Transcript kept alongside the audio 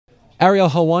Ariel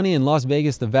Helwani in Las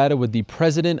Vegas, Nevada, with the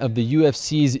president of the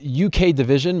UFC's UK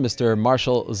division, Mr.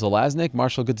 Marshall Zelaznik.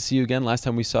 Marshall, good to see you again. Last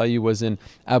time we saw you was in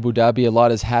Abu Dhabi. A lot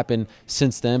has happened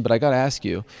since then, but I got to ask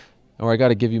you, or I got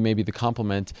to give you maybe the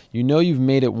compliment. You know you've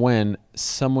made it when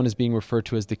someone is being referred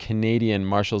to as the Canadian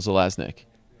Marshall Zelaznik.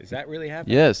 Is that really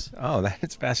happening? Yes. Oh,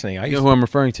 that's fascinating. You know who I'm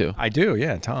referring to? I do,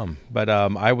 yeah, Tom. But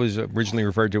I was originally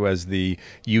referred to as the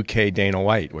UK Dana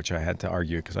White, which I had to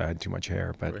argue because I had too much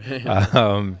hair. But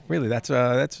really, that's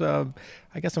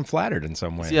I guess I'm flattered in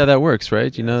some way. See how that works,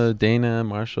 right? You know, Dana,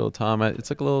 Marshall, Tom. It's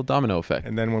like a little domino effect.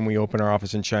 And then when we open our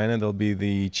office in China, there'll be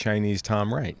the Chinese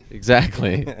Tom Wright.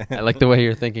 Exactly. I like the way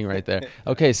you're thinking right there.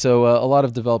 Okay, so a lot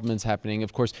of developments happening.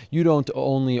 Of course, you don't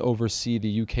only oversee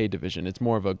the UK division. It's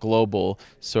more of a global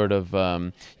sort of,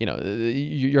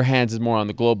 your hands is more on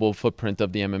the global footprint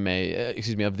of the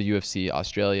MMA, of the UFC,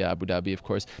 Australia, Abu Dhabi, of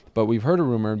course. But we've heard a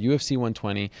rumor, UFC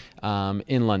 120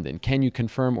 in London. Can you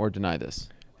confirm or deny this?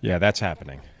 Yeah, that's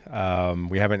happening.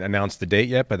 We haven't announced the date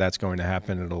yet, but that's going to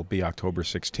happen. It'll be October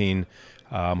 16.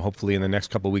 Hopefully in the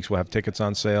next couple of weeks we'll have tickets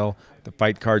on sale. The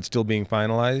fight card's still being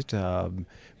finalized.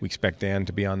 We expect Dan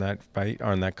to be on that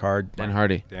card. Dan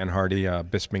Hardy. Dan Hardy.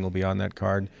 Bisping will be on that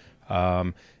card.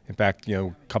 In fact,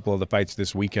 a couple of the fights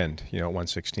this weekend, at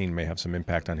 116 may have some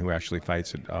impact on who actually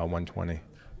fights at 120.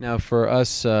 Now, for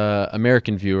us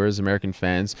American viewers, American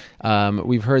fans,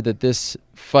 we've heard that this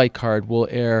fight card will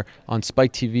air on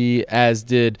Spike TV, as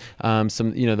did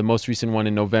the most recent one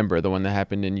in November, the one that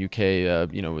happened in UK,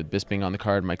 with Bisping on the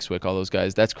card, Mike Swick, all those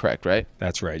guys. That's correct, right?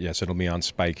 That's right. Yes, it'll be on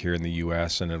Spike here in the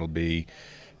U.S. and it'll be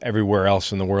everywhere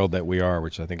else in the world that we are,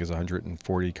 which I think is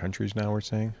 140 countries now. We're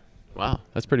saying. Wow,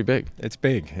 that's pretty big. It's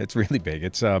big. It's really big.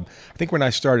 It's I think when I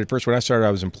started,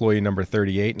 I was employee number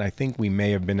 38, and I think we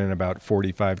may have been in about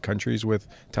 45 countries with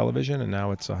television, and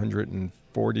now it's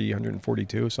 140,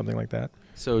 142, something like that.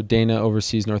 So Dana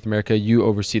oversees North America. You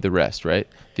oversee the rest, right?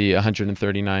 The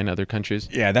 139 other countries?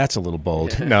 Yeah, that's a little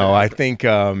bold. No, I think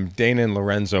Dana and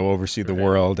Lorenzo oversee the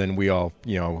world, and we all,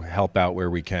 help out where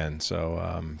we can.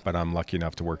 So, but I'm lucky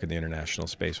enough to work in the international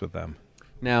space with them.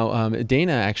 Now,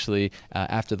 Dana actually,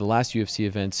 after the last UFC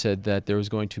event, said that there was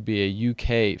going to be a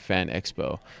UK fan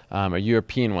expo, a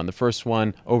European one, the first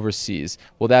one overseas.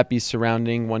 Will that be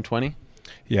surrounding 120?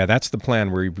 Yeah, that's the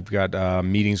plan. We've got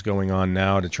meetings going on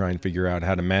now to try and figure out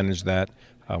how to manage that.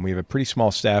 We have a pretty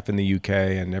small staff in the UK,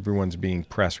 and everyone's being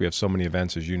pressed. We have so many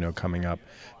events, as you know, coming up.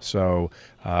 So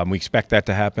we expect that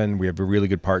to happen. We have a really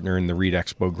good partner in the Reed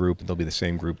Expo group. They'll be the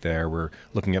same group there. We're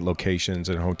looking at locations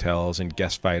and hotels and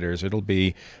guest fighters. It'll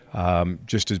be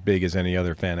just as big as any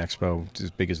other fan expo,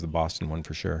 as big as the Boston one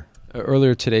for sure.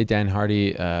 Earlier today, Dan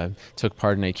Hardy took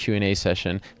part in a Q&A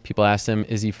session. People asked him,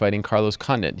 is he fighting Carlos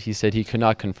Condit? He said he could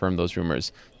not confirm those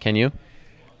rumors. Can you?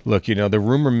 Look, the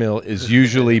rumor mill is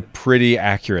usually pretty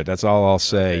accurate. That's all I'll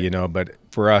say, but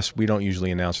for us, we don't usually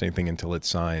announce anything until it's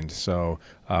signed. So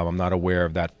I'm not aware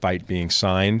of that fight being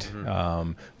signed.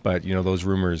 But, those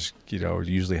rumors,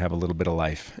 usually have a little bit of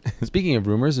life. Speaking of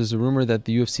rumors, there's a rumor that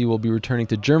the UFC will be returning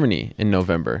to Germany in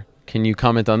November. Can you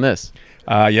comment on this?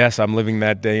 Yes, I'm living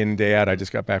that day in and day out. I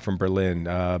just got back from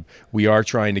Berlin. We are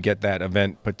trying to get that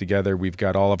event put together. We've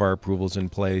got all of our approvals in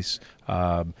place.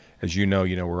 As you know,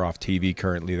 we're off TV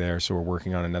currently there, so we're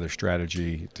working on another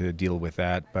strategy to deal with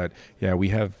that. But yeah, we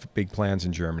have big plans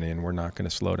in Germany, and we're not going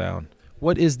to slow down.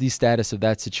 What is the status of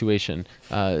that situation?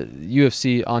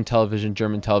 UFC on television,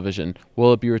 German television.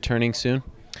 Will it be returning soon?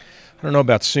 I don't know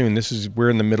about soon. We're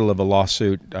in the middle of a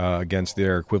lawsuit against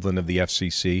their equivalent of the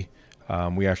FCC.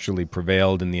 We actually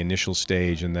prevailed in the initial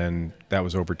stage, and then that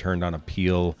was overturned on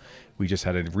appeal. We just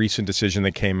had a recent decision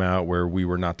that came out where we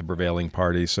were not the prevailing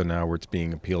party, so now it's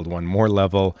being appealed one more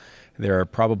level. There are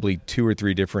probably 2 or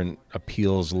 3 different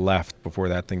appeals left before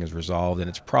that thing is resolved, and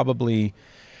it's probably,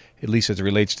 at least as it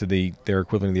relates to their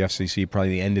equivalent of the FCC, probably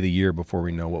the end of the year before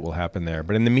we know what will happen there.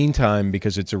 But in the meantime,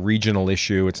 because it's a regional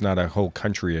issue, it's not a whole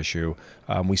country issue,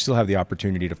 we still have the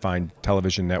opportunity to find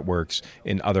television networks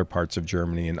in other parts of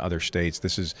Germany and other states.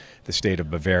 This is the state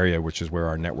of Bavaria, which is where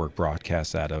our network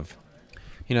broadcasts out of.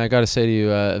 I got to say to you,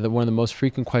 one of the most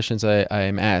frequent questions I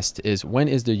am asked is, when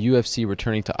is the UFC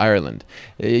returning to Ireland?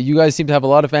 You guys seem to have a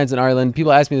lot of fans in Ireland.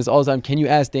 People ask me this all the time. Can you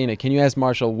ask Dana? Can you ask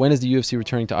Marshall? When is the UFC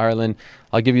returning to Ireland?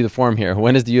 I'll give you the form here.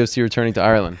 When is the UFC returning to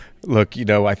Ireland? Look,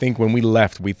 I think when we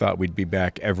left, we thought we'd be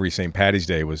back every St. Paddy's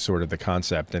Day was sort of the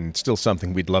concept, and it's still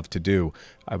something we'd love to do.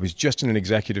 I was just in an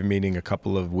executive meeting a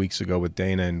couple of weeks ago with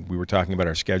Dana, and we were talking about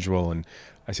our schedule, and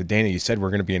I said, Dana, you said we're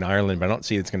going to be in Ireland, but I don't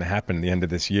see it's going to happen at the end of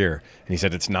this year. And he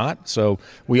said, it's not. So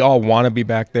we all want to be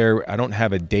back there. I don't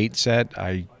have a date set.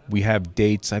 We have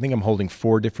dates. I think I'm holding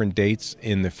 4 different dates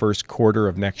in the first quarter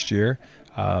of next year.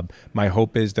 My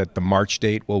hope is that the March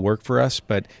date will work for us,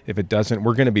 but if it doesn't,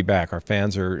 we're going to be back. Our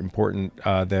fans are important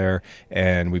there,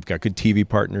 and we've got good TV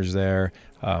partners there.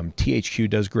 THQ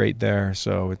does great there,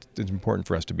 so it's important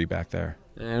for us to be back there.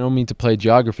 And I don't mean to play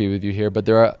geography with you here, but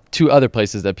there are two other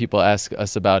places that people ask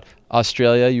us about.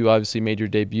 Australia, you obviously made your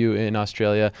debut in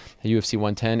Australia, UFC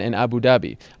 110, and Abu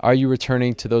Dhabi. Are you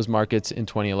returning to those markets in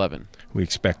 2011? We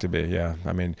expect to be, yeah.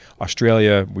 I mean,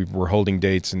 Australia, we're holding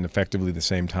dates in effectively the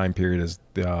same time period as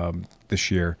this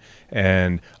year.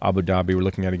 And Abu Dhabi, we're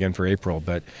looking at again for April.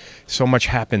 But so much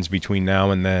happens between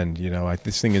now and then. You know,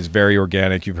 this thing is very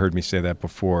organic. You've heard me say that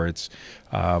before.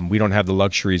 We don't have the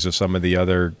luxuries of some of the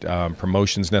other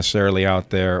promotions necessarily out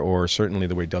there, or certainly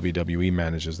the way WWE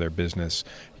manages their business.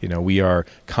 You know, we are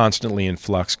constantly in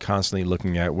flux, constantly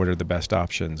looking at what are the best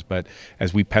options. But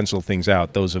as we pencil things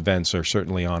out, those events are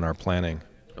certainly on our planning.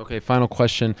 Okay, final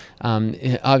question.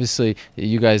 Obviously,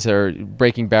 you guys are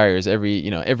breaking barriers every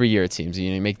year, it seems.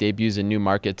 You make debuts in new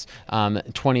markets.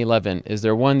 2011, is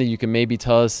there one that you can maybe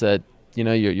tell us that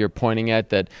you're pointing at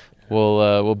that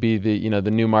will be the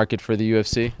new market for the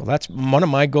UFC? Well, that's one of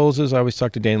my goals. Is I always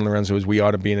talk to Dana Lorenzo is we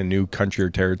ought to be in a new country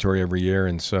or territory every year,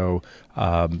 and so.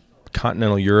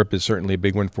 Continental Europe is certainly a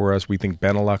big one for us. We think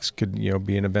Benelux could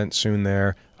be an event soon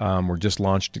there. We're just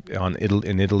launched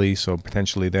in Italy, so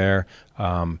potentially there.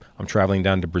 I'm traveling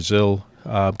down to Brazil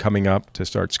coming up to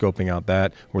start scoping out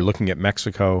that. We're looking at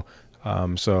Mexico.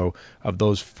 So of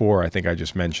those four I think I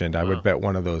just mentioned, I would bet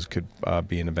one of those could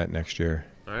be an event next year.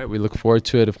 All right, we look forward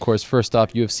to it. Of course, first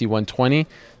off, UFC 120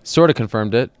 sort of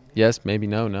confirmed it. Yes, maybe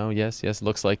no, yes,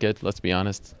 looks like it. Let's be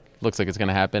honest. Looks like it's going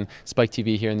to happen. Spike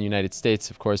TV here in the United States,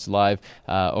 of course, live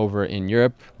over in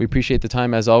Europe. We appreciate the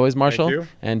time as always, Marshall. Thank you.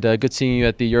 And good seeing you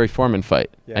at the Yuri Foreman fight.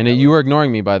 Yeah, I know you were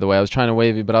ignoring me, by the way. I was trying to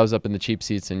wave you, but I was up in the cheap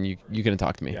seats, and you couldn't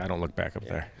talk to me. Yeah, I don't look back up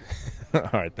there. All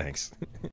right, thanks.